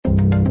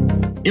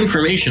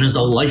Information is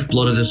the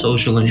lifeblood of the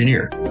social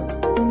engineer.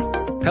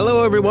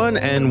 Hello, everyone,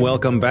 and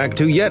welcome back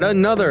to yet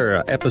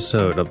another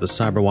episode of the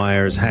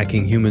CyberWire's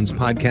Hacking Humans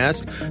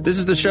podcast. This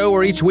is the show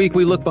where each week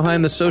we look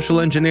behind the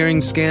social engineering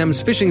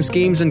scams, phishing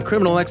schemes, and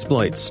criminal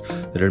exploits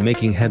that are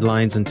making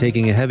headlines and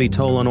taking a heavy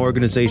toll on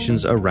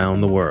organizations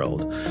around the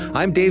world.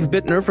 I'm Dave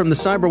Bittner from the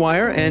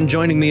CyberWire, and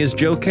joining me is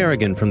Joe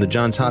Kerrigan from the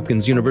Johns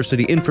Hopkins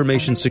University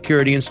Information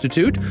Security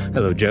Institute.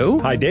 Hello, Joe.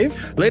 Hi,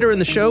 Dave. Later in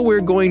the show,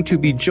 we're going to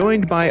be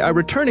joined by a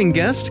returning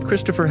guest,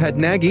 Christopher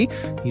Hadnagy.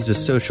 He's a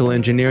social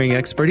engineering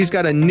expert. He's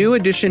got a new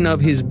edition of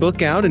his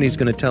book out, and he's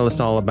going to tell us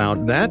all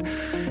about that.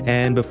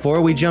 And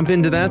before we jump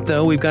into that,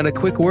 though, we've got a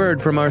quick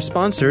word from our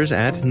sponsors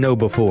at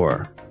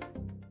KnowBe4.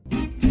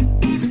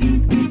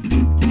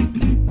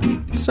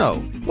 So,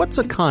 what's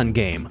a con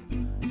game?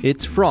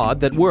 It's fraud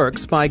that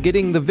works by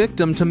getting the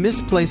victim to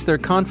misplace their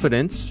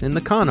confidence in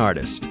the con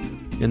artist.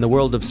 In the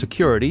world of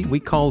security, we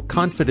call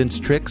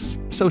confidence tricks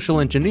social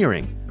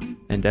engineering.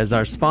 And as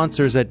our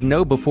sponsors at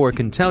KnowBe4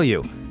 can tell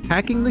you,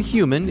 hacking the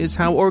human is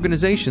how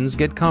organizations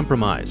get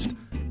compromised.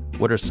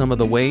 What are some of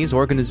the ways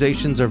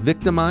organizations are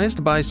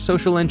victimized by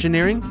social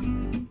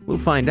engineering? We'll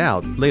find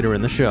out later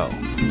in the show.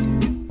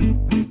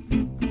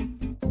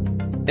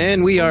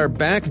 And we are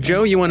back.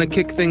 Joe, you want to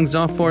kick things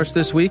off for us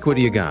this week? What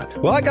do you got?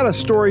 Well, I got a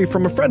story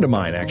from a friend of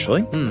mine,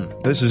 actually.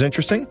 This is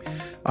interesting,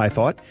 I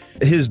thought.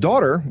 His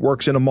daughter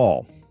works in a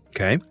mall.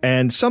 Okay.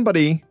 And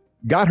somebody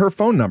got her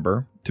phone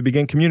number to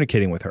begin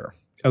communicating with her.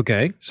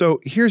 Okay. So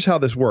here's how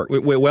this worked.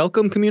 Wait,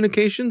 welcome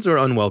communications or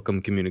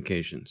unwelcome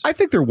communications? I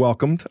think they're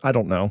welcomed. I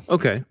don't know.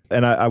 Okay.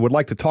 And I would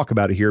like to talk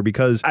about it here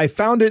because I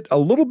found it a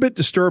little bit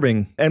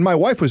disturbing. And my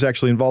wife was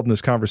actually involved in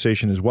this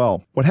conversation as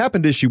well. What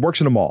happened is she works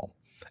in a mall.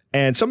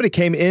 And somebody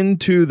came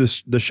into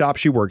the shop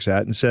she works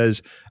at and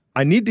says,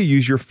 I need to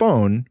use your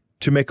phone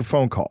to make a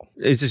phone call.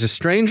 Is this a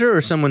stranger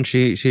or someone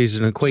she's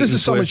an acquaintance This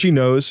is someone with? she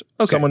knows,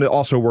 someone that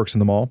also works in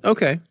the mall.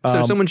 Okay.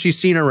 So someone she's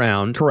seen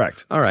around.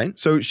 Correct. All right.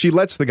 So she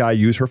lets the guy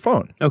use her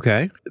phone.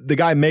 Okay. The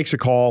guy makes a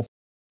call,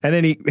 and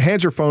then he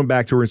hands her phone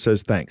back to her and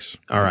says, thanks.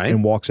 All right.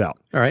 And walks out.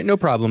 All right. No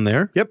problem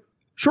there. Yep.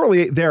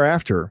 Shortly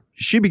thereafter,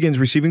 she begins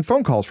receiving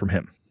phone calls from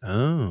him.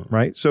 Oh.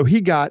 Right? So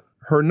he got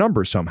her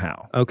number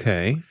somehow.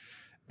 Okay.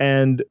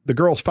 And the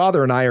girl's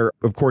father and I are,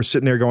 of course,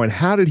 sitting there going,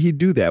 how did he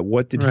do that?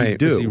 What did he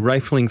do? Was he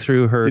rifling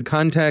through her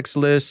contacts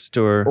list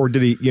or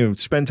did he,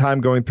 spend time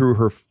going through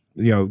her,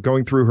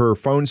 going through her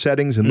phone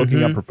settings and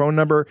looking up her phone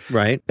number?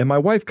 Right. And my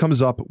wife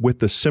comes up with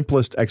the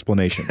simplest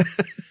explanation,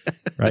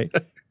 right?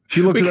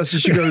 She looks at us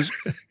and she goes,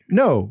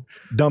 no,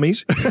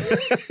 dummies.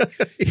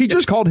 He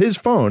just called his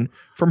phone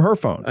from her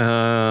phone.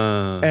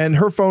 And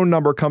her phone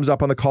number comes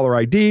up on the caller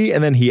ID,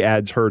 and then he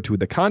adds her to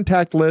the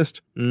contact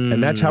list,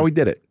 and that's how he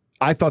did it.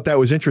 I thought that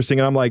was interesting,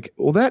 and I'm like,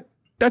 well,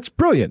 that's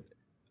brilliant.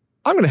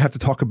 I'm going to have to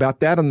talk about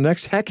that on the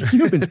next Hacking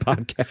Humans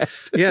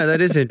podcast. Yeah,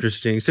 that is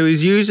interesting. So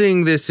he's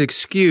using this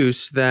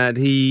excuse that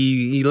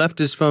he left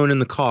his phone in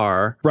the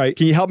car. Right.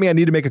 Can you help me? I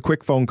need to make a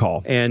quick phone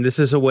call. And this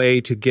is a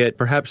way to get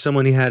perhaps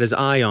someone he had his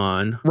eye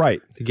on.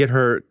 Right. To get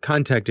her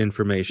contact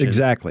information.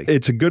 Exactly.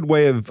 It's a good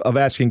way of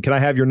asking, can I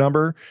have your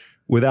number?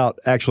 Without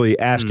actually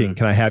asking,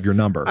 can I have your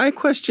number? I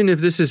question if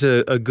this is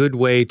a good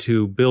way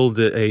to build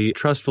a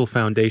trustful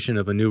foundation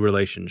of a new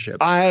relationship.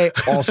 I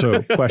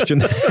also question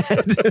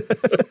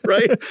that.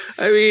 Right?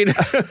 I mean,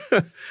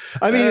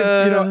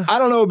 I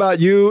don't know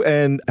about you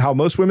and how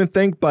most women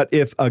think, but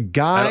if a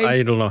guy...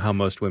 I don't know how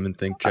most women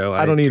think, Joe.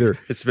 I don't either.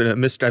 It's been a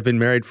mystery. I've been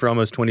married for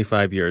almost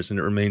 25 years, and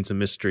it remains a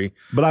mystery.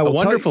 But I will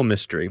wonderful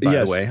mystery,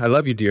 by the way. I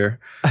love you, dear.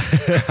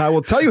 I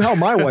will tell you how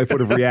my wife would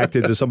have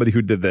reacted to somebody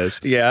who did this.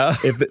 Yeah.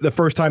 If the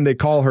first time they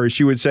call her,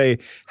 she would say,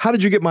 how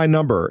did you get my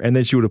number? And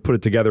then she would have put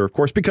it together, of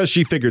course, because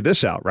she figured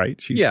this out, right?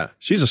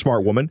 She's a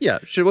smart woman. Yeah.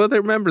 Well,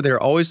 remember,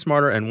 they're always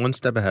smarter and one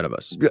step ahead of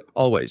us.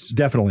 Always.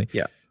 Definitely.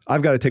 Yeah.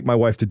 I've got to take my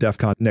wife to DEF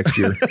CON next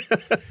year.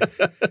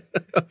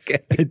 Okay.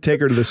 And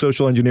take her to the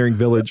social engineering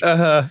village.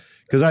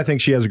 Because I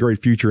think she has a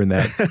great future in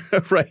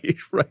that. Right.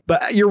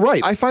 But you're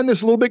right. I find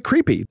this a little bit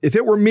creepy. If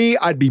it were me,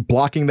 I'd be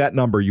blocking that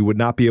number. You would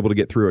not be able to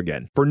get through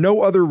again. For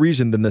no other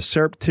reason than the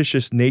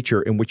surreptitious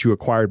nature in which you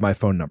acquired my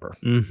phone number.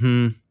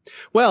 Mm-hmm.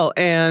 Well,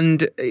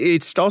 and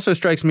it also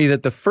strikes me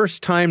that the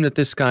first time that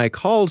this guy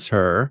calls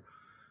her,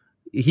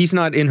 he's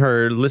not in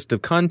her list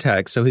of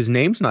contacts, so his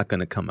name's not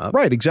going to come up.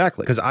 Right,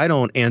 exactly. Because I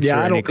don't answer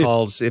any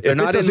calls. If they're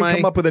not it doesn't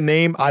come up with a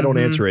name, I don't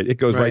answer it. It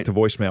goes right to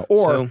voicemail.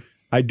 Or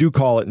I do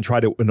call it and try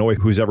to annoy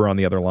who's ever on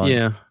the other line.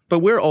 Yeah. But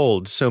we're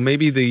old, so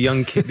maybe the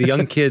young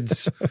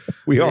kids,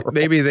 we are.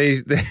 Maybe they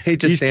just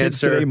These answer. Kids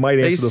today might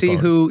answer they see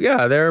the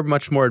phone. They're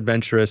much more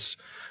adventurous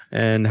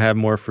and have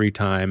more free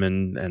time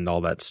and all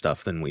that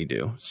stuff than we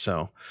do.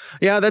 So,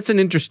 yeah, that's an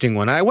interesting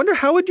one. I wonder,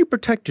 how would you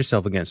protect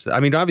yourself against that?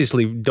 I mean,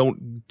 obviously,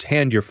 don't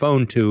hand your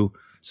phone to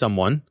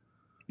someone.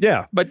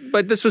 Yeah.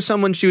 But this was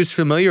someone she was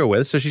familiar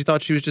with, so she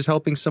thought she was just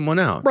helping someone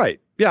out.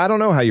 Right. Yeah, I don't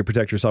know how you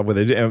protect yourself with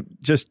it.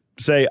 Just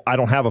say, I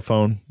don't have a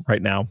phone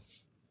right now.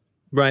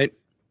 Right.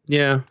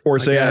 Yeah. Or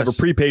say I have a guess.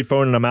 prepaid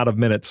phone and I'm out of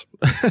minutes.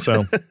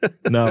 So,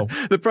 no.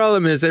 The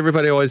problem is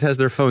everybody always has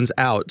their phones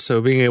out. So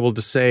being able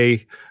to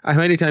say, how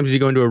many times do you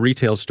go into a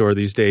retail store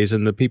these days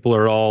and the people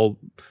are all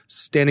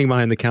standing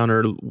behind the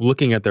counter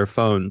looking at their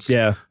phones?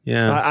 Yeah.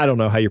 Yeah. I don't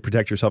know how you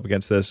protect yourself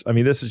against this. I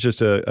mean, this is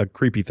just a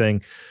creepy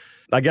thing.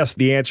 I guess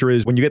the answer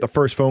is when you get the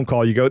first phone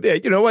call, you go, yeah,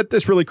 you know what?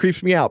 This really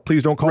creeps me out.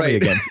 Please don't call me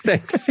again.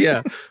 Thanks.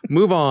 Yeah.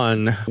 Move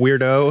on,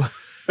 weirdo.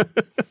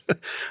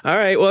 All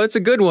right. Well, it's a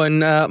good one.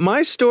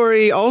 My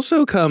story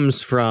also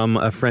comes from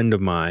a friend of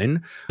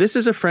mine. This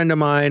is a friend of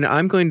mine.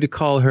 I'm going to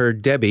call her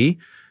Debbie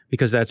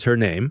because that's her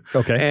name.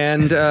 Okay.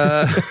 And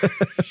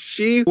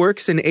she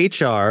works in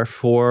HR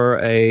for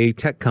a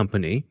tech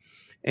company.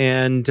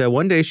 And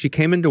one day she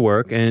came into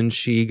work and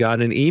she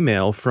got an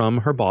email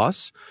from her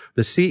boss,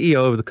 the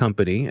CEO of the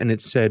company, and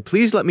it said,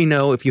 please let me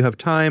know if you have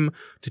time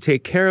to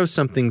take care of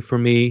something for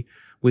me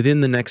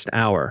within the next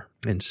hour.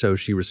 And so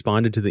she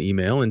responded to the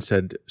email and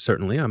said,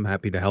 certainly, I'm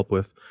happy to help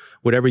with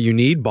whatever you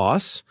need,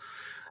 boss.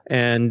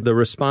 And the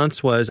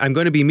response was, I'm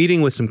going to be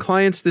meeting with some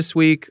clients this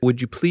week.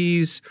 Would you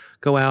please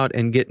go out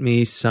and get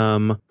me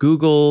some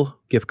Google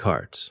gift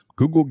cards?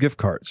 Google gift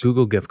cards.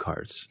 Google gift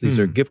cards. These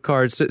are gift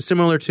cards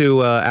similar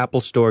to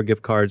Apple Store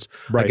gift cards.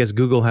 Right. I guess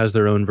Google has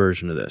their own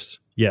version of this.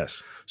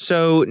 Yes.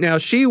 So now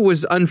she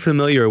was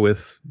unfamiliar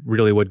with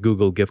really what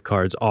Google gift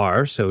cards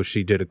are. So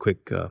she did a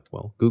quick,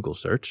 Google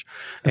search.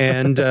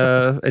 And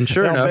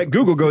sure Now, enough,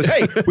 Google goes,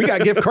 hey, we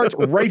got gift cards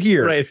right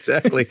here. Right,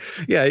 exactly.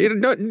 Yeah, you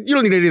don't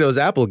need any of those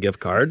Apple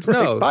gift cards.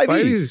 No, Right,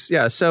 buy these.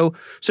 Yeah, so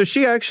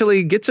she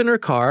actually gets in her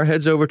car,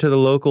 heads over to the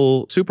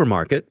local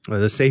supermarket, or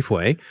the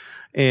Safeway,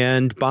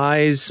 and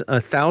buys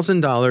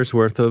 $1,000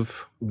 worth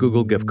of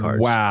Google gift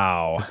cards.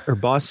 Wow. Her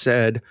boss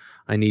said,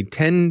 I need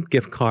 10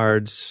 gift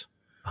cards,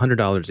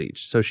 $100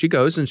 each. So she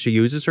goes and she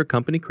uses her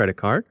company credit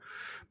card,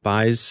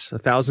 buys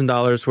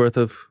 $1,000 worth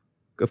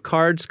of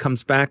cards,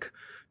 comes back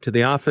to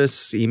the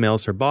office,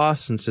 emails her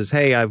boss and says,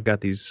 hey, I've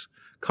got these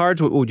cards.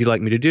 What would you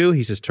like me to do?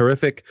 He says,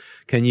 terrific.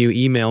 Can you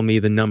email me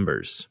the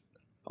numbers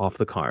off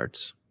the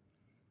cards?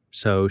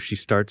 So she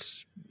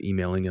starts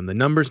emailing him the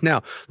numbers.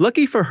 Now,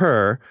 lucky for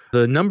her,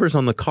 the numbers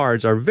on the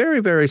cards are very,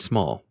 very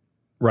small.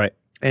 Right.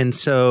 And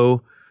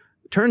so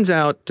turns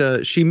out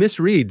she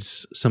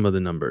misreads some of the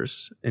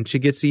numbers and she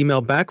gets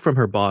email back from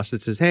her boss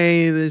that says,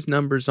 hey, these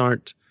numbers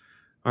aren't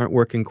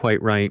working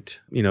quite right.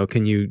 You know,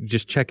 can you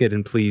just check it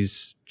and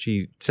please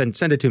send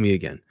it to me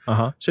again?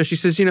 Uh-huh. So she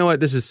says, you know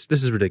what? This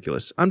is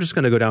ridiculous. I'm just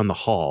going to go down the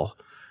hall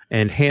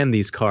and hand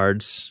these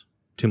cards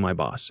to my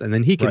boss and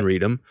then he can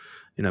read them.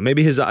 You know,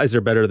 maybe his eyes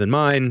are better than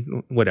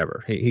mine,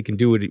 whatever. He can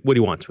do what he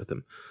wants with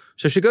them.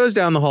 So she goes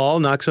down the hall,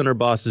 knocks on her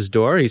boss's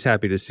door. He's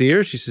happy to see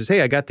her. She says,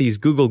 hey, I got these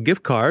Google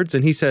gift cards.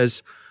 And he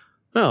says,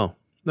 oh,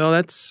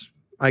 well,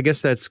 I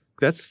guess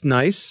that's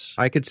nice.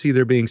 I could see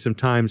there being some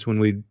times when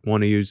we'd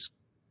want to use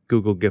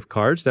Google gift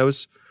cards. That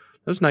was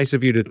nice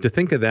of you to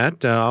think of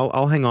that.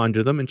 I'll hang on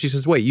to them. And she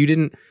says, wait, you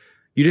didn't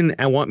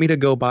want me to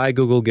go buy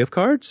Google gift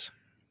cards?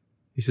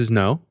 He says,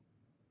 no.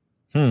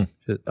 She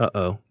says,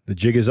 uh-oh. The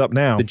jig is up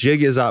now. The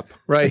jig is up,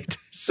 right?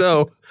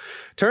 So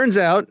turns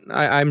out,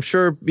 I'm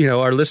sure,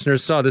 our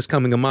listeners saw this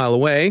coming a mile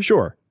away.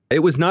 Sure. It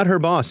was not her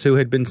boss who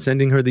had been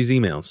sending her these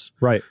emails.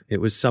 Right. It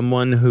was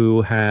someone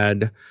who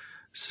had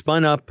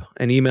spun up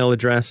an email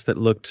address that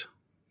looked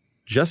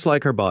just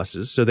like her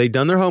boss's. So they'd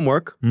done their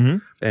homework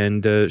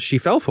and she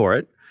fell for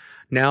it.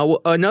 Now,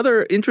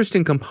 another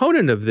interesting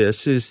component of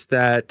this is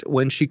that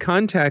when she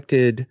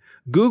contacted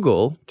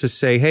Google to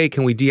say, hey,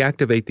 can we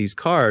deactivate these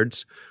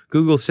cards?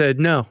 Google said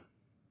no.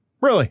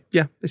 Really?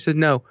 Yeah, they said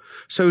no.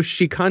 So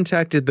she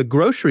contacted the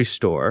grocery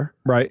store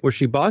where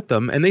she bought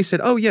them, and they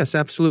said, oh, yes,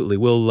 absolutely.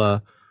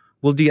 We'll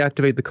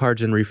deactivate the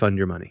cards and refund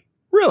your money.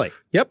 Really?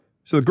 Yep.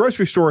 So the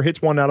grocery store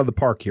hits one out of the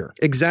park here.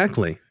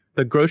 Exactly.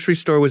 The grocery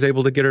store was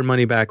able to get her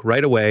money back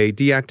right away,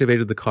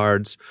 deactivated the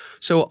cards.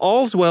 So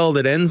all's well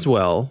that ends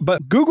well.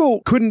 But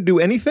Google couldn't do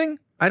anything?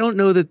 I don't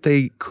know that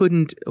they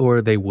couldn't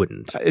or they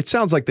wouldn't. It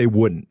sounds like they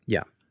wouldn't.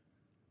 Yeah.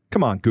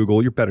 Come on,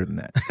 Google. You're better than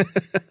that.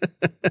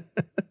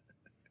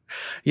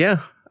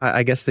 Yeah.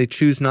 I guess they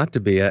choose not to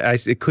be.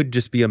 It could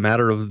just be a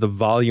matter of the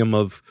volume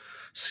of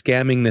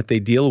scamming that they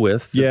deal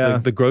with. Yeah.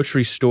 The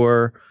grocery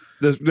store...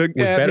 maybe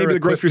the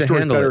grocery store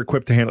is better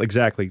equipped to handle it.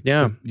 Exactly.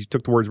 Yeah. You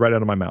took the words right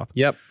out of my mouth.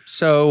 Yep.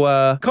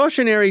 So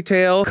cautionary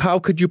tale, how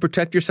could you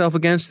protect yourself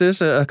against this?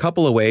 A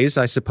couple of ways,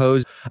 I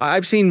suppose.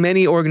 I've seen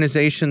many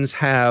organizations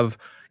have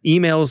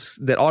emails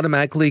that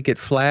automatically get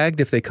flagged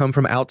if they come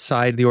from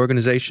outside the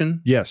organization.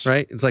 Yes.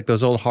 Right? It's like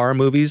those old horror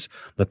movies.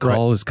 The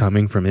call is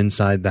coming from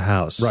inside the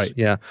house. Right.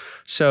 Yeah.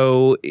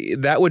 So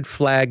that would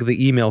flag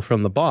the email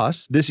from the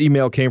boss. This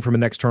email came from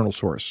an external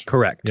source.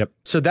 Correct. Yep.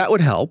 So that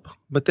would help.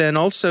 But then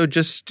also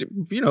just,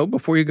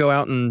 before you go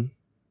out and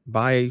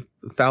buy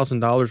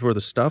 $1,000 worth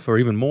of stuff or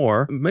even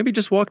more, maybe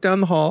just walk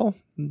down the hall,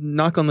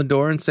 knock on the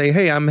door and say,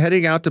 hey, I'm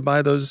heading out to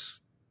buy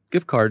those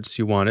gift cards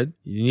you wanted.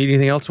 You need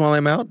anything else while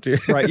I'm out?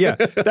 Right. Yeah.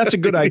 That's a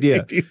good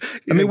idea.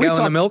 I mean, we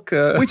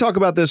talk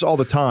about this all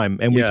the time.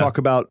 And we talk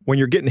about when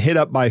you're getting hit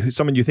up by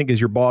someone you think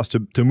is your boss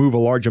to move a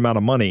large amount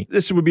of money.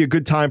 This would be a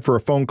good time for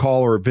a phone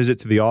call or a visit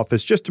to the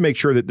office just to make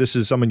sure that this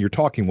is someone you're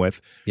talking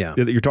with, that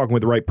you're talking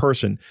with the right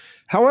person.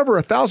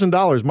 However,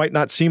 $1,000 might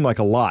not seem like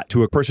a lot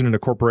to a person in a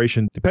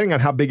corporation, depending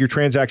on how big your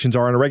transactions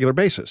are on a regular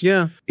basis.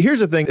 Yeah. Here's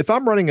the thing. If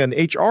I'm running an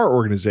HR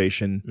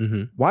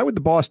organization, why would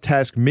the boss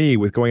task me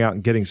with going out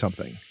and getting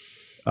something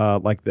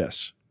like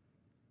this?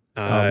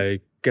 I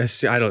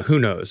guess who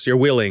knows? You're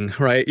willing,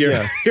 right? You're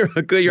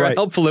a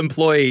helpful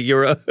employee.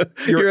 You're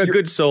a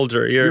good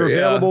soldier. You're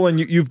available, and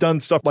you've done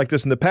stuff like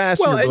this in the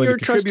past. Well, and you're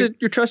trusted.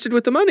 You're trusted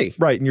with the money,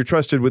 right? And you're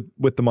trusted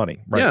with the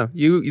money, right? Yeah,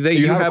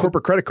 you have a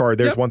corporate credit card.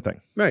 There's one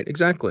thing, right?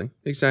 Exactly.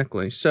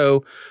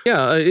 So,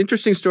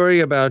 interesting story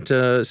about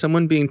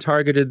someone being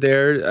targeted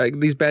there.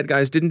 These bad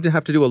guys didn't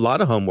have to do a lot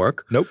of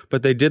homework. Nope,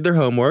 but they did their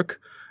homework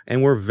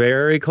and were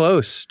very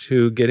close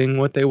to getting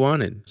what they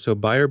wanted. So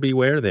buyer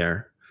beware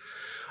there.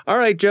 All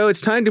right, Joe,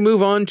 it's time to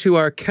move on to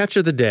our catch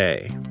of the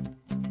day.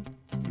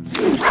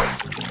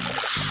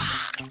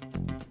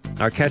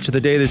 Our catch of the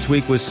day this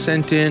week was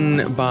sent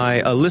in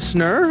by a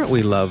listener.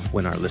 We love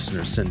when our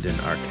listeners send in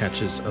our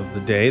catches of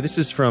the day. This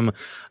is from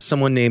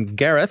someone named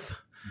Gareth.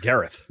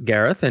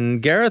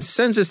 And Gareth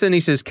sends us in. He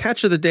says,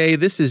 catch of the day,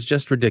 this is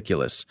just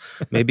ridiculous.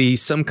 Maybe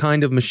some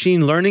kind of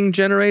machine learning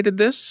generated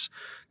this?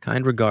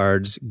 Kind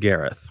regards,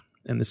 Gareth.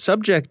 And the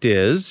subject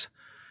is...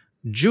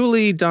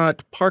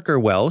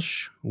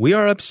 Julie.Parker-Welsh, we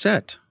are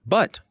upset,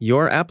 but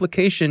your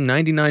application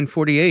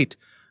 9948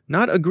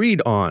 not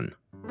agreed on.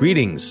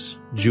 Greetings,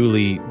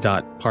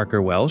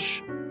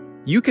 Julie.Parker-Welsh.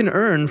 You can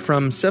earn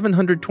from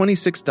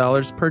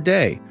 $726 per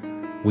day.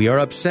 We are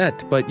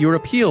upset, but your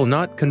appeal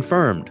not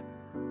confirmed.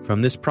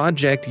 From this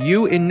project,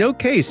 you in no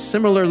case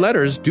similar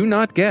letters do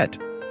not get.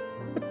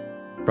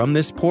 From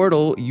this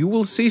portal, you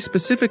will see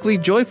specifically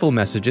joyful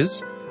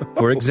messages,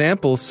 for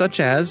example,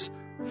 such as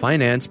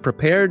Finance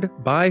prepared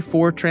by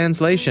for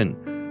translation.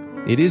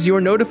 It is your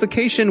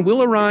notification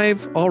will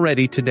arrive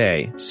already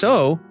today.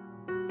 So,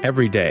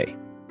 every day.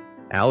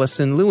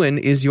 Allison Lewin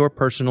is your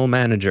personal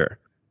manager.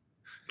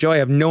 Joe, I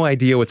have no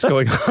idea what's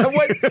going on.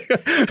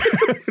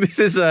 This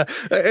is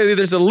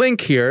there's a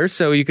link here,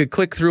 so you could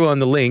click through on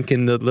the link,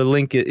 and the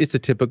link, it's a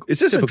typical... Is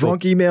this a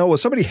drunk email?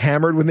 Was somebody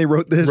hammered when they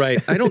wrote this?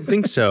 Right. I don't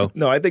think so.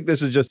 No, I think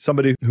this is just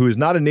somebody who is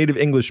not a native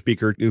English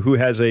speaker, who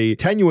has a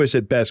tenuous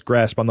at best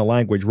grasp on the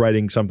language,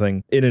 writing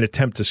something in an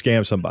attempt to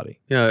scam somebody.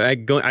 Yeah, I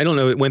don't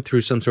know. It went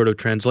through some sort of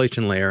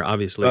translation layer,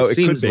 obviously. Oh, it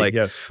seems could be, like.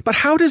 Yes. But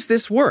how does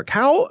this work?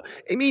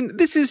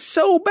 This is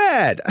so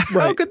bad.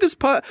 Right. How could this...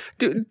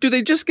 Do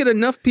they just get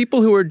enough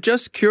people who are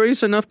just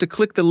curious enough to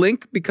click the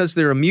link because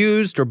they're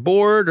amused or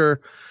bored or...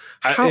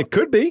 It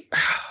could be.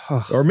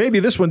 Or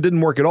maybe this one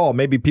didn't work at all.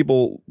 Maybe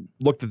people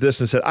looked at this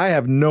and said, I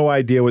have no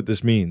idea what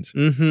this means.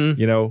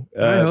 Mm-hmm.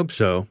 I hope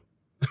so.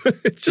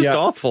 It's just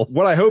awful.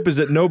 What I hope is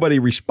that nobody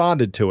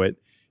responded to it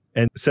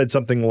and said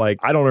something like,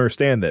 I don't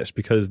understand this,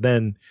 because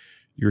then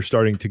you're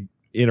starting to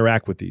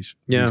interact with these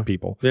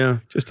people. Yeah.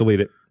 Just delete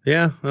it.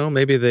 Yeah, well,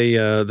 maybe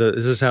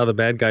this is how the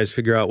bad guys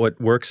figure out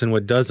what works and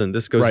what doesn't.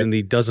 This goes in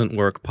the doesn't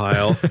work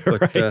pile,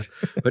 but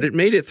but it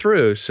made it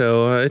through,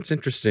 so it's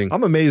interesting.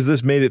 I'm amazed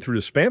this made it through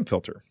the spam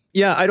filter.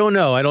 Yeah, I don't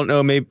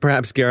know. Maybe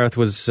perhaps Gareth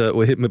was,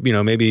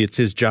 maybe it's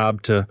his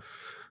job to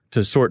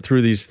sort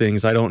through these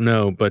things. I don't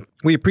know, but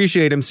we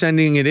appreciate him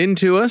sending it in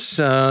to us.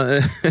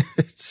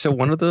 It's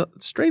one of the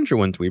stranger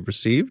ones we've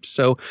received.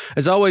 So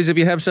as always, if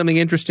you have something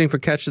interesting for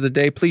Catch of the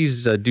Day,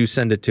 please do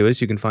send it to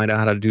us. You can find out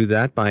how to do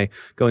that by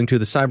going to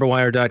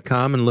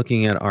thecyberwire.com and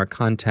looking at our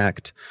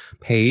contact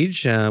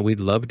page. We'd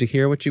love to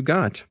hear what you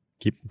got.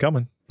 Keep them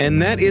coming.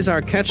 And that is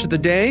our Catch of the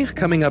Day.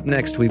 Coming up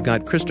next, we've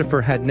got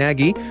Christopher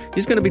Hadnagy.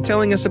 He's going to be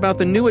telling us about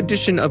the new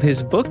edition of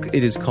his book.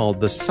 It is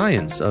called The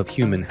Science of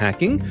Human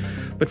Hacking.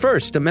 But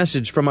first, a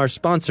message from our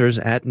sponsors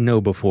at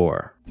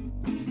KnowBe4.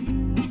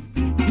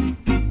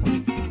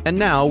 And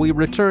now we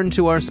return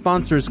to our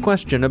sponsor's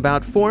question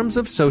about forms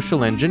of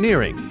social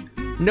engineering.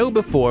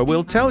 KnowBe4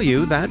 will tell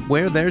you that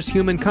where there's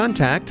human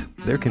contact,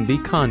 there can be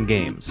con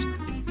games.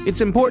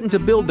 It's important to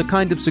build the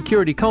kind of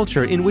security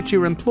culture in which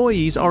your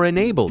employees are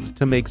enabled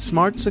to make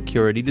smart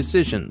security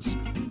decisions.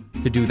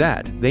 To do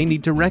that, they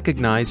need to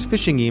recognize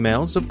phishing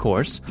emails, of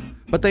course,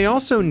 but they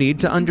also need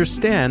to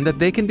understand that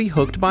they can be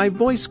hooked by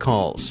voice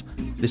calls.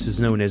 This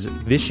is known as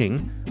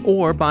vishing,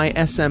 or by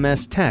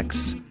SMS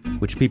texts,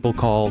 which people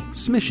call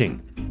smishing.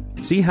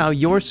 See how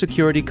your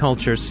security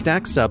culture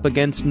stacks up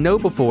against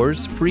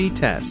KnowBe4's free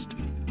test.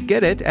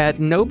 Get it at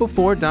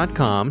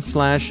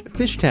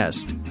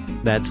knowbe4.com/fishtest.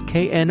 That's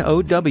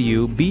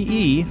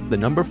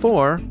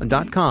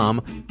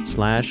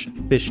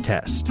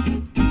knowbe4.com/fishtest.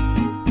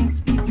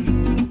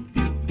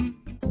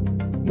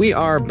 We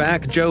are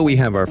back, Joe. We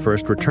have our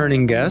first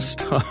returning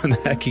guest on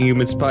the Hacking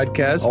Humans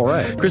podcast. All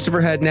right.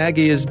 Christopher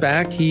Hadnagy is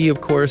back. He,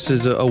 of course,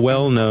 is a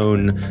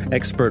well-known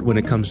expert when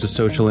it comes to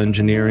social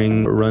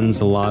engineering,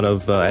 runs a lot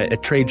of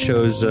at trade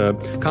shows,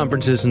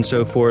 conferences and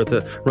so forth,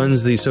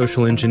 runs the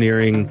social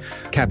engineering,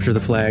 capture the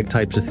flag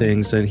types of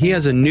things. And he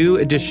has a new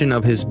edition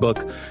of his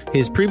book.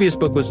 His previous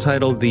book was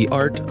titled The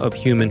Art of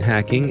Human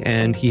Hacking,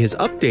 and he has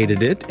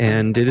updated it,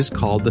 and it is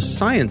called The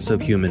Science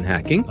of Human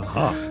Hacking.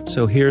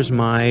 So here's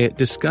my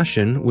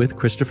discussion with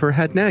Christopher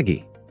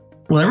Hadnagy.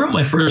 When I wrote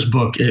my first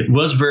book, it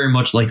was very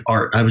much like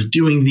art. I was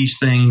doing these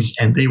things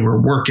and they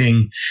were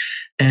working,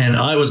 and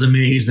I was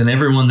amazed, and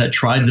everyone that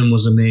tried them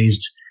was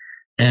amazed.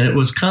 And it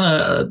was kind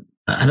of,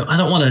 I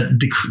don't want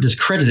to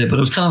discredit it, but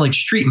it was kind of like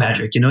street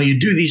magic. You know, you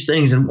do these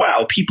things and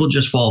wow, people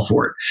just fall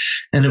for it.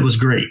 And it was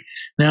great.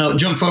 Now,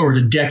 jump forward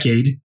a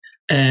decade,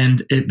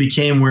 and it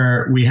became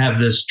where we have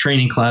this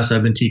training class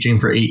I've been teaching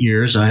for 8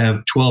 years. I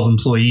have 12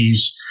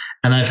 employees,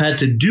 and I've had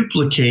to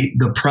duplicate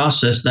the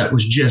process that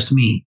was just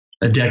me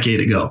a decade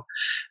ago.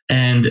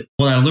 And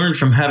what I learned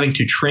from having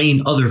to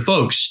train other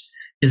folks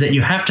is that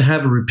you have to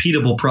have a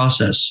repeatable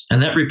process.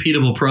 And that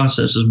repeatable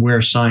process is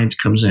where science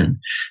comes in.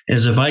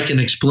 As if I can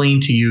explain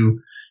to you,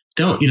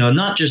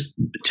 not just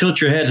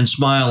tilt your head and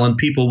smile and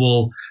people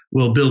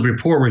will build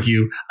rapport with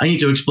you. I need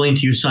to explain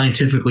to you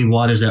scientifically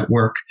why does that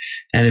work.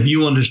 And if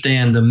you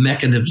understand the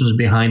mechanisms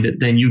behind it,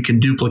 then you can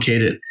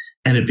duplicate it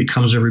and it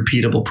becomes a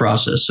repeatable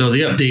process. So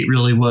the update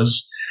really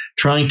was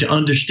trying to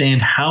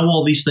understand how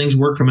all these things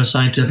work from a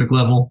scientific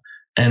level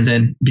and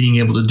then being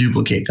able to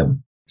duplicate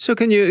them. So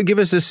can you give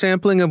us a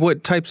sampling of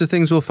what types of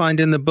things we'll find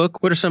in the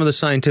book? What are some of the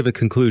scientific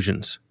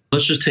conclusions?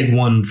 Let's just take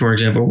one, for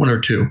example, one or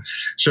two.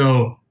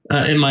 So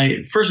in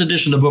my first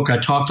edition of the book, I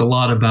talked a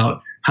lot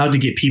about how to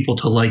get people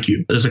to like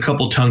you. There's a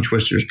couple tongue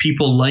twisters.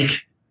 People like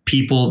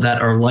people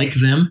that are like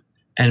them,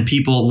 and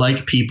people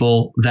like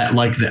people that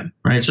like them,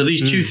 right? So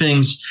these two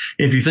things,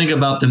 if you think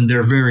about them,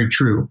 they're very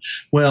true.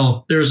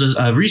 Well, there's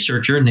a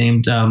researcher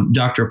named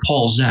Dr.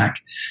 Paul Zak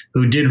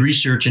who did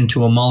research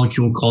into a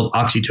molecule called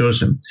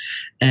oxytocin.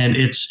 And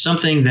it's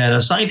something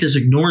that scientists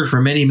ignored for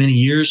many, many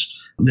years.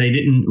 They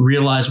didn't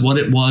realize what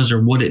it was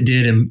or what it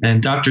did.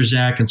 And Dr.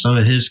 Zak and some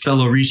of his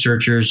fellow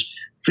researchers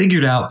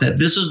figured out that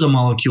this is the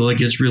molecule that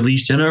gets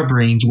released in our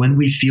brains when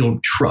we feel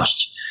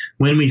trust,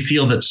 when we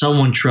feel that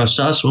someone trusts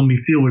us, when we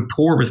feel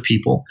rapport with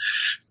people.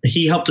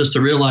 He helped us to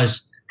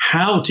realize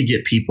how to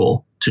get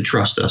people to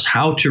trust us,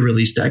 how to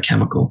release that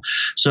chemical.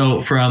 So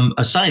from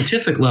a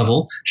scientific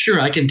level,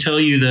 sure, I can tell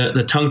you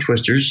the tongue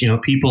twisters,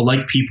 people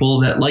like people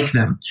that like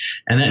them.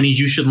 And that means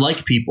you should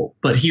like people.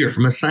 But here,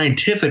 from a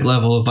scientific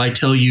level, if I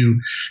tell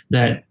you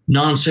that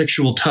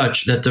non-sexual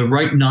touch, that the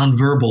right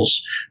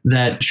nonverbals,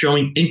 that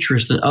showing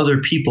interest in other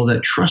people,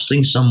 that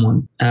trusting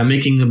someone,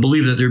 making them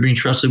believe that they're being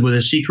trusted with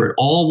a secret,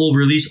 all will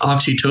release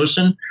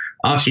oxytocin.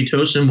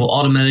 Oxytocin will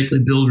automatically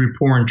build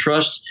rapport and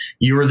trust.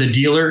 You're the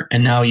dealer,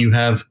 and now you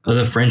have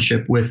the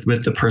friendship with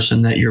the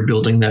person that you're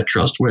building that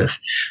trust with.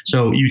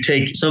 So you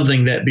take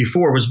something that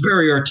before was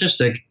very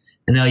artistic,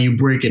 and now you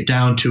break it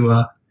down to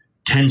a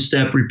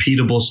 10-step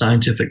repeatable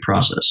scientific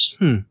process.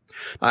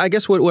 I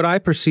guess what I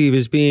perceive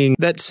as being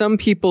that some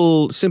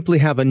people simply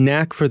have a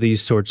knack for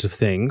these sorts of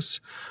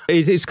things.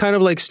 It's kind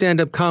of like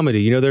stand-up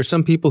comedy. There are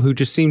some people who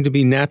just seem to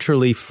be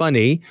naturally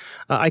funny.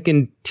 I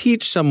can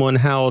teach someone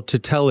how to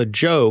tell a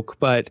joke,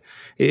 but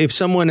if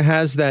someone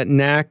has that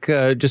knack,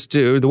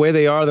 the way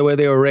they are, the way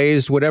they were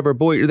raised, whatever,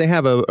 boy, they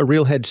have a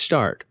real head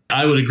start.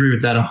 I would agree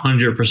with that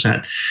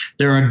 100%.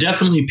 There are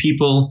definitely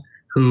people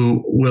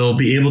who will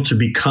be able to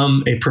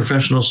become a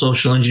professional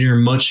social engineer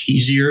much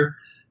easier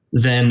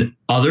than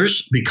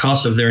others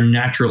because of their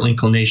natural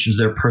inclinations,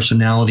 their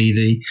personality.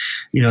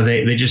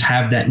 They just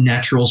have that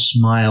natural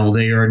smile.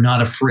 They are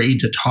not afraid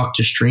to talk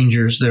to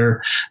strangers.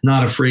 They're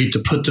not afraid to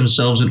put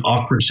themselves in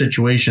awkward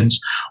situations.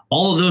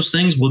 All of those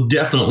things will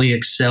definitely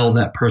excel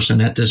that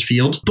person at this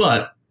field.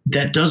 But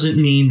that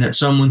doesn't mean that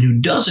someone who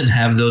doesn't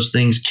have those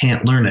things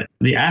can't learn it.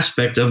 The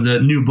aspect of the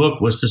new book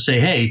was to say,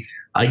 hey,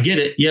 I get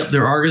it. Yep,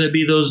 there are going to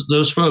be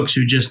those folks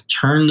who just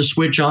turn the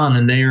switch on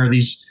and they are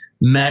these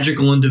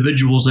magical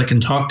individuals that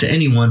can talk to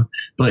anyone,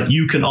 but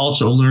you can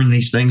also learn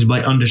these things by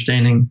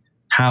understanding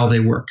how they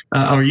work.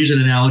 I'll use an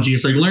analogy.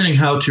 It's like learning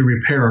how to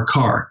repair a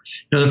car.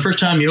 The first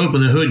time you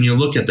open the hood and you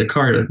look at the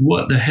car, you're like,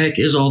 what the heck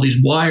is all these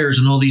wires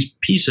and all these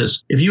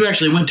pieces? If you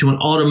actually went to an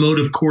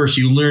automotive course,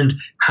 you learned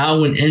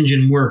how an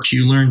engine works.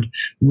 You learned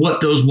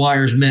what those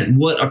wires meant,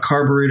 what a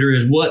carburetor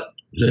is, what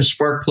the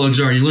spark plugs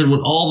are. You learn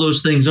what all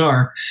those things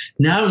are.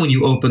 Now when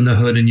you open the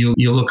hood and you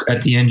look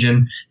at the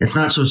engine, it's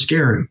not so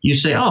scary. You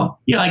say, oh,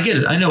 yeah, I get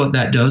it. I know what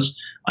that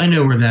does. I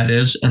know where that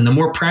is. And the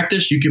more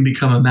practice, you can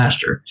become a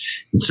master.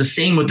 It's the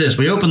same with this.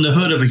 We open the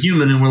hood of a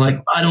human and we're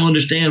like, I don't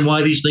understand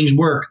why these things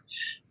work.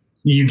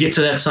 You get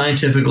to that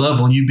scientific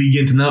level and you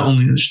begin to not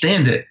only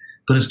understand it,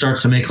 but it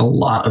starts to make a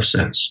lot of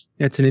sense.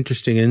 That's an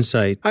interesting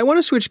insight. I want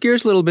to switch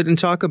gears a little bit and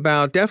talk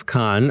about DEF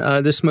CON,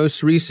 this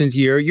most recent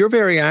year. You're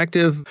very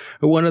active,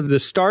 one of the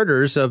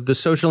starters of the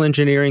social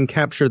engineering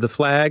Capture the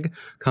Flag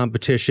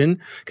competition.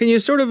 Can you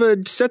sort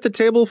of set the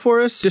table for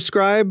us,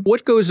 describe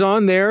what goes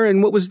on there,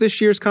 and what was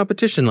this year's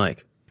competition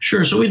like?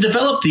 Sure. So we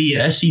developed the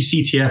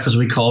SECTF, as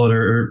we call it,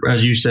 or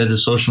as you said, the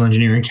Social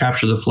Engineering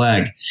Capture the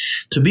Flag,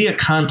 to be a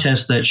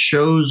contest that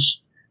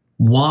shows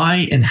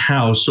why and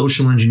how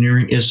social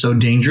engineering is so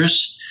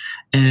dangerous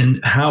and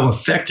how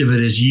effective it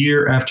is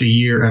year after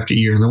year after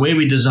year. And the way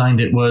we designed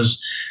it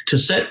was to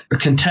set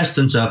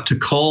contestants up to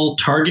call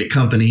target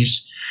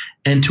companies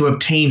and to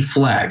obtain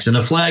flags. And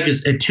a flag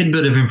is a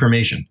tidbit of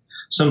information.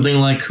 Something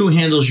like who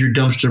handles your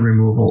dumpster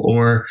removal,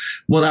 or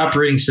what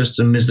operating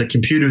system is the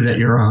computer that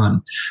you're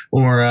on,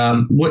 or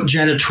what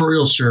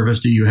janitorial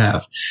service do you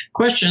have?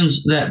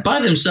 Questions that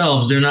by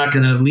themselves, they're not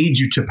going to lead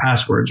you to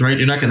passwords, right?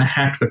 You're not going to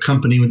hack the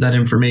company with that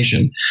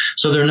information.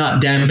 So they're not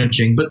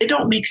damaging, but they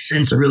don't make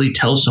sense to really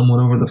tell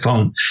someone over the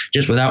phone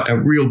just without a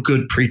real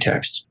good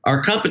pretext.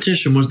 Our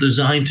competition was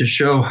designed to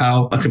show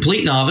how a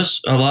complete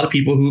novice, a lot of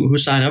people who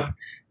sign up,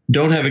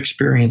 don't have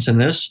experience in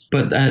this,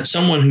 but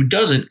someone who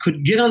doesn't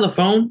could get on the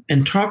phone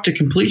and talk to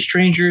complete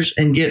strangers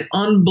and get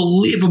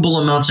unbelievable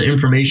amounts of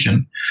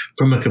information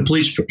from a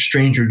complete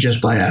stranger just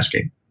by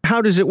asking.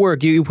 How does it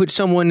work? You put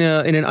someone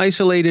in an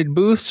isolated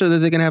booth so that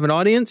they can have an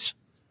audience?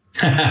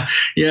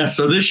 Yeah,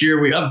 so this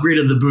year we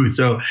upgraded the booth.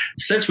 So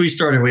since we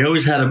started, we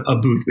always had a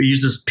booth. We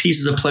used this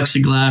pieces of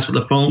plexiglass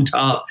with a foam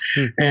top.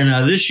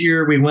 And this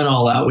year we went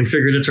all out. We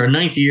figured it's our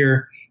 9th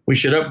year. We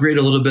should upgrade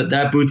a little bit.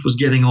 That booth was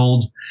getting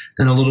old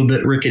and a little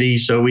bit rickety.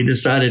 So we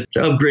decided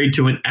to upgrade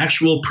to an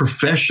actual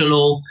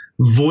professional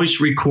voice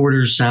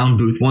recorder sound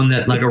booth, one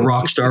that like a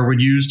rock star would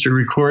use to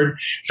record.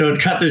 So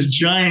it's got this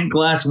giant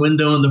glass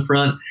window in the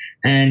front,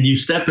 and you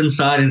step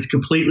inside and it's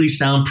completely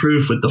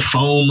soundproof with the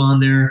foam on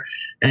there,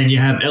 and you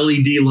have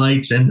LED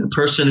lights, and the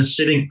person is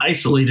sitting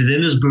isolated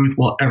in this booth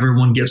while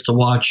everyone gets to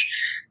watch.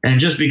 And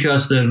just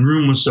because the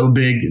room was so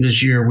big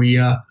this year, we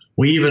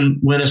even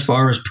went as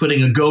far as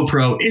putting a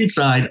GoPro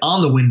inside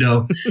on the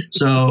window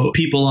so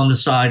people on the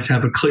sides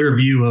have a clear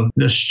view of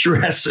the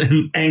stress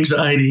and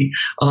anxiety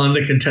on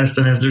the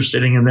contestant as they're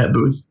sitting in that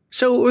booth.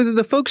 So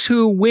the folks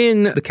who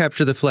win the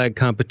Capture the Flag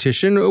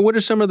competition, what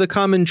are some of the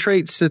common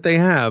traits that they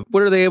have?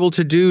 What are they able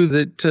to do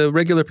that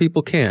regular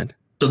people can't?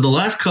 So the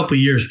last couple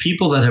of years,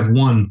 people that have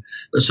won,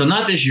 so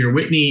not this year,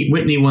 Whitney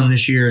won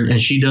this year,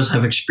 and she does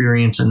have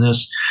experience in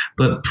this.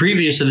 But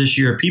previous to this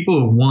year, people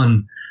who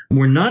won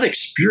were not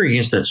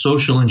experienced at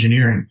social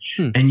engineering.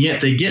 And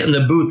yet they get in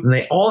the booth and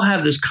they all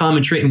have this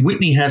common trait, and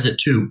Whitney has it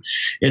too.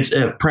 It's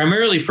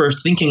primarily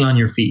first thinking on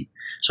your feet.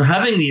 So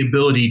having the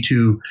ability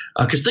to,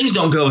 because things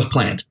don't go as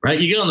planned, right?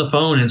 You get on the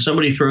phone and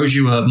somebody throws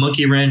you a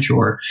monkey wrench,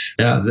 or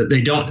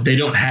they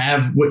don't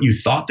have what you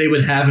thought they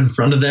would have in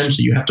front of them,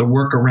 so you have to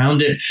work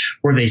around it,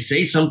 or they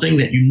say something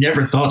that you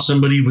never thought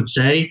somebody would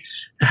say.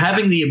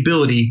 Having the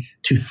ability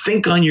to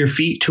think on your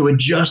feet, to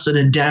adjust and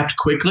adapt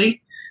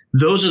quickly,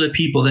 those are the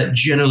people that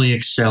generally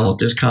excel at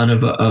this kind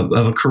of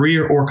a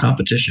career or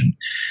competition.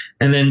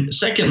 And then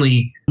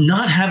secondly,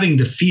 not having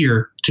the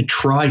fear to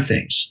try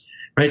things,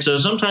 right? So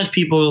sometimes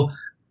people,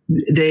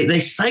 they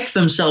psych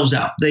themselves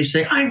out. They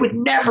say, I would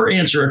never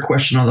answer a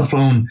question on the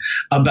phone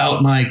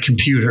about my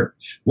computer.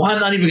 Well, I'm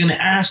not even going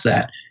to ask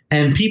that.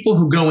 And people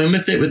who go in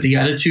with it with the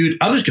attitude,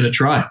 I'm just going to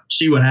try,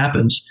 see what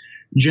happens,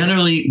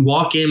 generally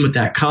walk in with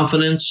that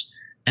confidence,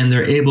 and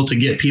they're able to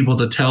get people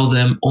to tell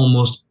them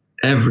almost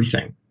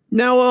everything.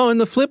 Now, on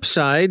the flip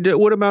side,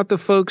 what about the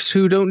folks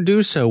who don't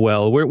do so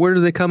well? Where do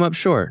they come up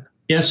short?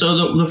 Yeah,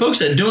 so the folks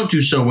that don't do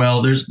so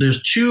well,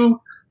 there's two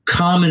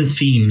common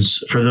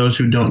themes for those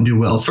who don't do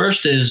well.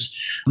 First is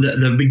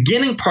the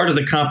beginning part of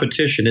the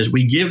competition is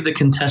we give the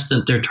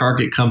contestant their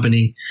target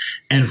company,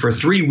 and for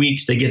 3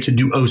 weeks they get to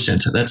do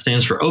OSINT. That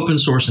stands for Open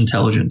Source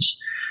Intelligence.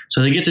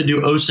 So they get to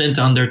do OSINT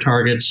on their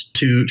targets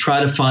to try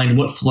to find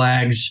what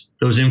flags,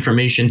 those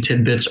information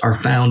tidbits, are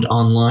found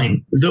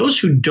online. Those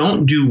who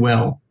don't do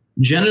well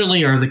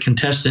generally are the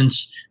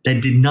contestants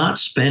that did not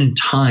spend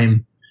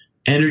time,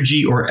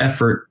 energy, or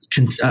effort,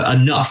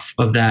 enough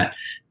of that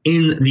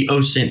in the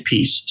OSINT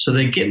piece. So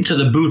they get into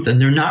the booth and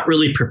they're not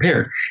really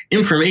prepared.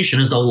 Information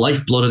is the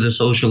lifeblood of the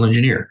social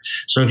engineer.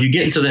 So if you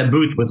get into that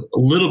booth with a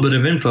little bit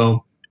of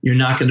info, you're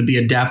not going to be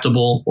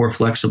adaptable or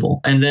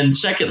flexible. And then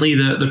secondly,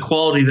 the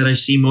quality that I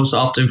see most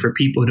often for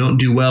people who don't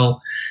do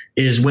well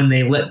is when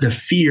they let the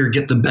fear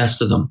get the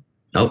best of them.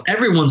 Now,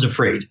 everyone's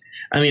afraid.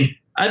 I mean,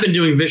 I've been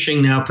doing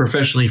vishing now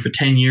professionally for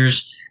 10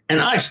 years,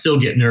 and I still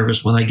get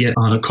nervous when I get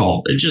on a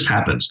call. It just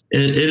happens.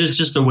 It is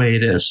just the way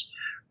it is.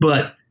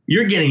 But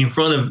you're getting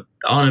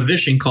on a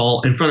vishing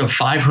call in front of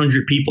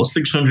 500 people,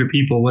 600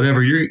 people,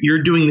 whatever.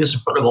 You're doing this in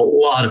front of a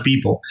lot of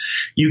people.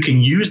 You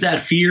can use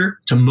that fear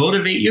to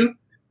motivate you,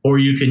 or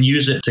you can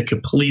use it to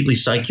completely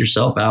psych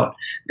yourself out.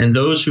 And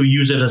those who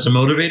use it as a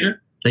motivator,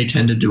 they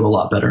tend to do a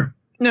lot better.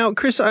 Now,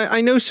 Chris,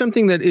 I know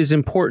something that is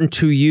important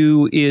to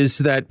you is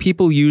that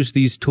people use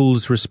these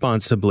tools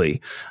responsibly,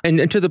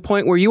 and to the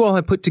point where you all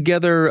have put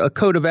together a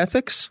code of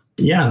ethics.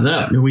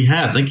 Yeah, we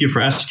have. Thank you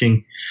for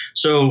asking.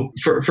 So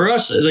for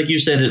us, like you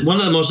said, one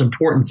of the most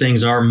important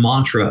things, our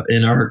mantra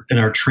in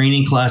our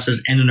training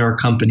classes and in our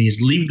companies,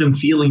 leave them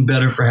feeling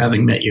better for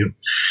having met you.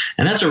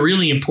 And that's a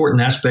really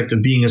important aspect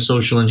of being a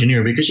social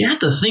engineer, because you have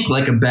to think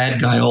like a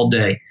bad guy all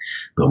day.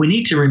 But we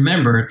need to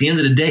remember, at the end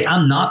of the day,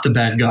 I'm not the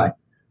bad guy.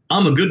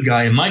 I'm a good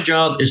guy, and my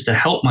job is to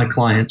help my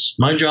clients.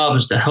 My job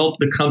is to help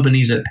the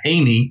companies that pay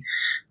me,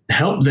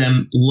 help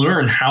them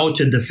learn how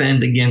to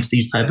defend against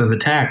these type of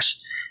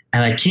attacks.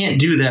 And I can't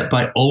do that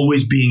by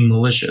always being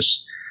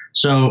malicious.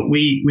 So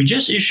we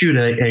just issued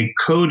a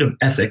code of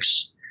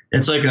ethics.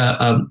 It's like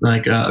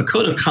a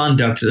code of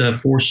conduct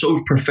for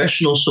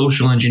professional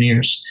social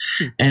engineers,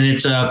 and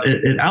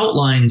it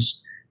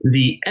outlines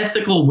the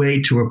ethical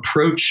way to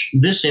approach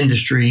this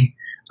industry.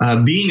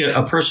 Being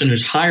a person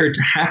who's hired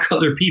to hack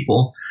other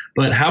people,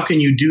 but how can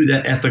you do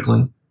that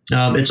ethically?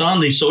 It's on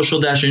the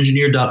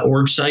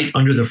social-engineer.org site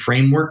under the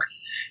framework,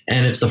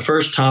 and it's the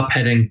first top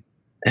heading.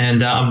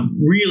 And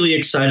I'm really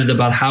excited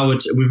about how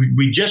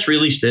we just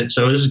released it.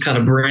 So this is kind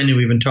of brand new.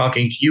 We've been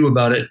talking to you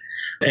about it.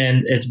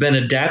 And it's been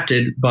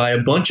adapted by a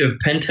bunch of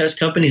pen test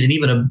companies, and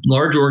even a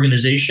large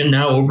organization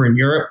now over in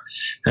Europe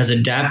has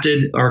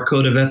adapted our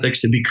code of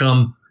ethics to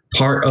become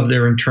part of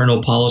their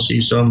internal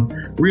policy. So I'm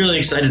really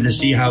excited to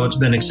see how it's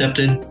been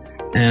accepted.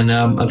 And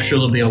I'm sure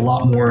there'll be a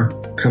lot more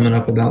coming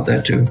up about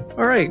that too.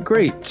 All right,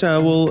 great.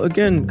 Well,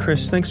 again,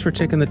 Chris, thanks for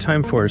taking the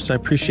time for us. I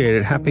appreciate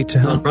it. Happy to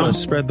help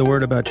spread the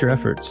word about your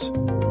efforts.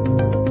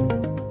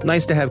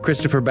 Nice to have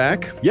Christopher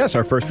back. Yes,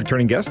 our first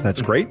returning guest.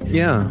 That's great.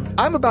 Yeah.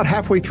 I'm about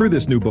halfway through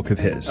this new book of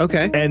his.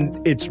 Okay. And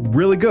it's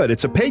really good.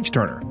 It's a page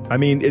turner. I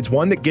mean, it's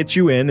one that gets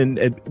you in,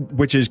 and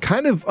which is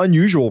kind of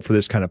unusual for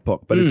this kind of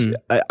book, but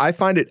I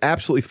find it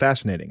absolutely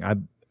fascinating.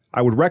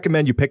 I would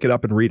recommend you pick it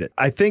up and read it.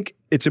 I think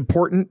it's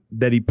important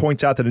that he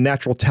points out that a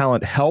natural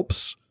talent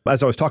helps.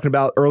 As I was talking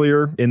about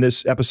earlier in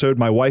this episode,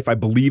 my wife, I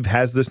believe,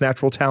 has this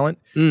natural talent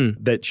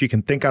that she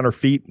can think on her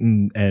feet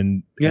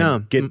and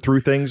get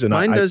through things. And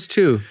mine does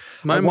too.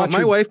 My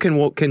wife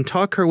can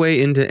talk her way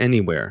into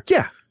anywhere.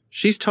 Yeah.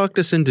 She's talked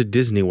us into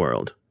Disney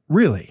World.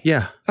 Really?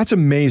 Yeah. That's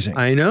amazing.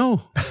 I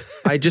know.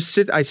 I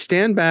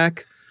stand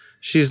back.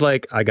 She's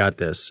like, I got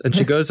this. And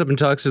she goes up and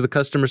talks to the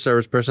customer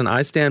service person.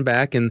 I stand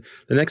back, and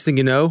the next thing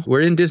you know,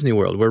 we're in Disney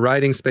World. We're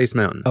riding Space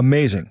Mountain.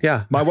 Amazing.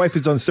 Yeah. My wife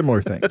has done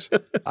similar things.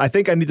 I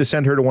think I need to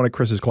send her to one of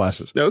Chris's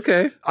classes.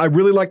 Okay. I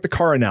really like the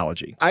car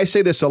analogy. I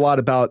say this a lot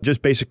about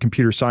just basic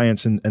computer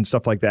science and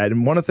stuff like that.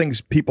 And one of the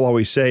things people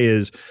always say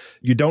is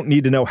you don't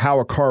need to know how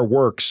a car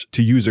works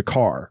to use a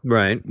car.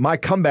 Right. My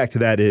comeback to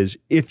that is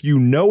if you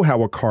know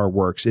how a car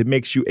works, it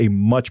makes you a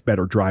much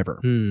better driver.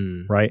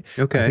 Right?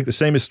 Okay. I think the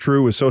same is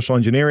true with social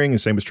engineering. The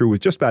same is true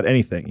with just about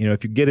anything. You know,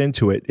 if you get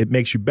into it, it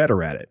makes you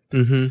better at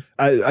it.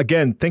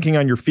 Again, thinking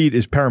on your feet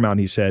is paramount,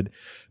 he said.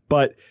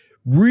 But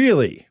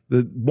really,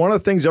 one of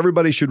the things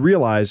everybody should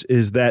realize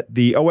is that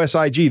the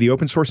OSIG, the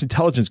Open Source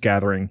Intelligence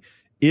Gathering,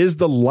 is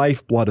the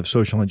lifeblood of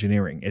social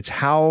engineering. It's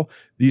how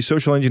these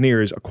social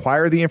engineers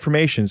acquire the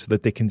information so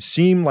that they can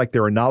seem like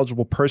they're a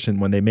knowledgeable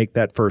person when they make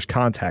that first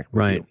contact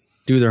with you.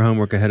 Do their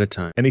homework ahead of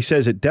time. And he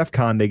says at DEF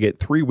CON, they get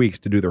 3 weeks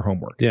to do their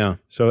homework. Yeah.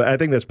 So I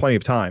think that's plenty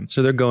of time.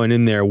 So they're going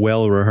in there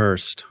well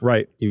rehearsed.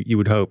 Right. You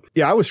would hope.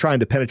 Yeah, I was trying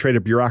to penetrate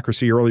a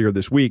bureaucracy earlier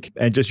this week,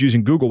 and just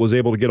using Google was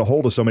able to get a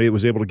hold of somebody that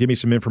was able to give me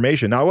some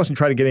information. Now, I wasn't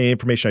trying to get any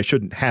information I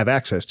shouldn't have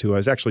access to. I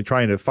was actually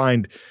trying to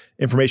find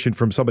information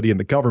from somebody in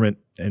the government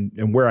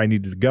and where I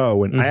needed to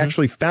go. And I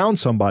actually found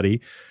somebody.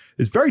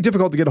 It's very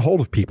difficult to get a hold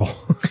of people.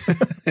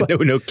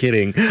 No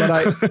kidding.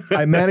 But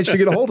I managed to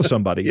get a hold of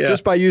somebody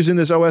just by using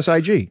this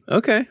OSIG.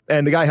 Okay.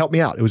 And the guy helped me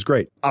out. It was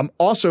great. I'm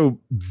also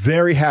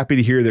very happy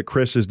to hear that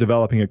Chris is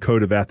developing a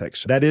code of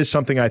ethics. That is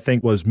something I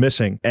think was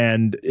missing.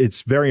 And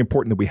it's very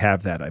important that we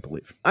have that, I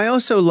believe. I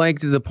also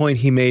liked the point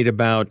he made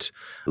about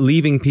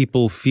leaving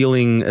people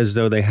feeling as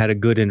though they had a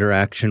good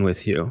interaction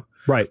with you.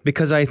 Right.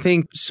 Because I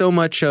think so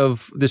much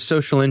of the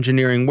social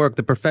engineering work,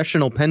 the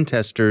professional pen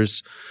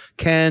testers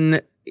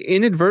can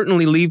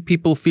inadvertently leave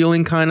people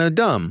feeling kind of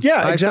dumb.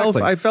 Yeah,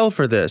 exactly. I fell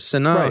for this.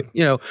 And, right.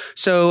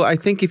 So I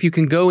think if you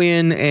can go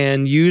in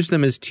and use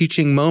them as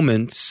teaching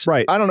moments.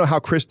 Right. I don't know how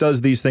Chris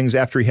does these things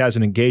after he has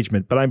an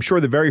engagement, but I'm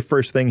sure the very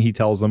first thing he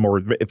tells them, or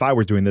if I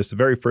were doing this, the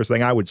very first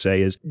thing I would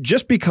say is,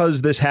 just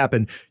because this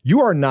happened,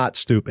 you are not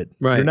stupid.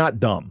 Right. You're not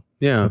dumb.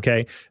 Yeah.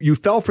 Okay. You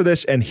fell for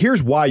this, and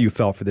here's why you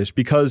fell for this.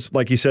 Because,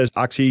 like he says,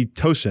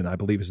 oxytocin, I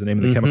believe, is the name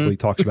of the chemical he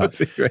talks about.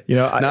 Right.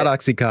 Not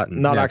Oxycontin.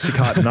 Not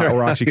Oxycontin,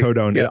 or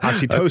oxycodone.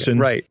 Oxytocin. Okay,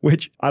 right.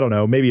 Which, I don't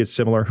know, maybe it's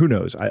similar. Who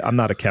knows? I'm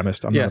not a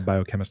chemist. I'm not a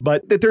biochemist.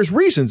 But that there's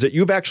reasons that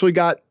you've actually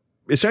got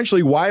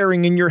essentially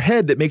wiring in your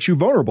head that makes you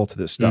vulnerable to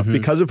this stuff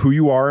because of who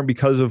you are and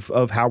because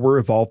of how we're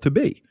evolved to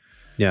be.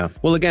 Yeah.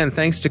 Well, again,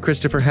 thanks to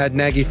Christopher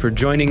Hadnagy for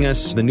joining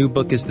us. The new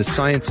book is The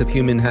Science of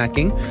Human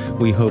Hacking.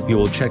 We hope you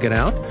will check it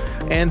out.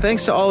 And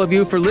thanks to all of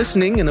you for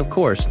listening. And of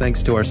course,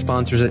 thanks to our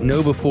sponsors at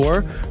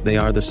KnowBe4. They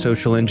are the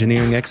social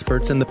engineering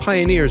experts and the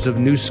pioneers of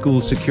new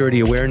school security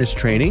awareness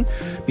training.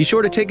 Be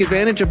sure to take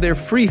advantage of their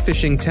free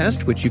phishing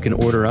test, which you can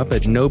order up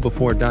at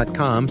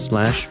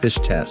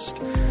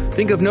knowbe4.com/fishtest.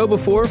 Think of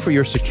KnowBe4 for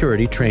your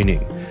security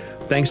training.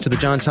 Thanks to the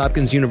Johns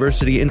Hopkins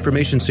University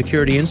Information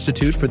Security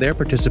Institute for their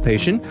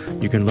participation.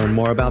 You can learn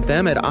more about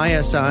them at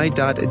isi.jhu.edu.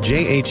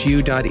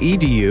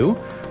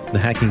 The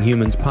Hacking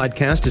Humans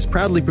podcast is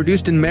proudly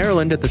produced in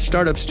Maryland at the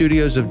startup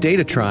studios of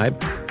Data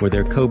Tribe, where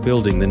they're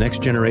co-building the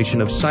next generation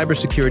of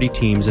cybersecurity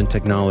teams and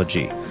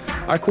technology.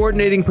 Our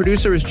coordinating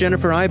producer is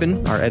Jennifer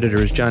Iben. Our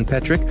editor is John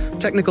Petrick.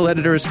 Technical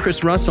editor is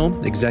Chris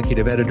Russell.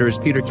 Executive editor is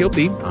Peter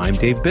Kilpe. I'm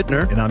Dave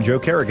Bittner. And I'm Joe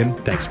Kerrigan.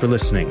 Thanks for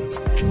listening.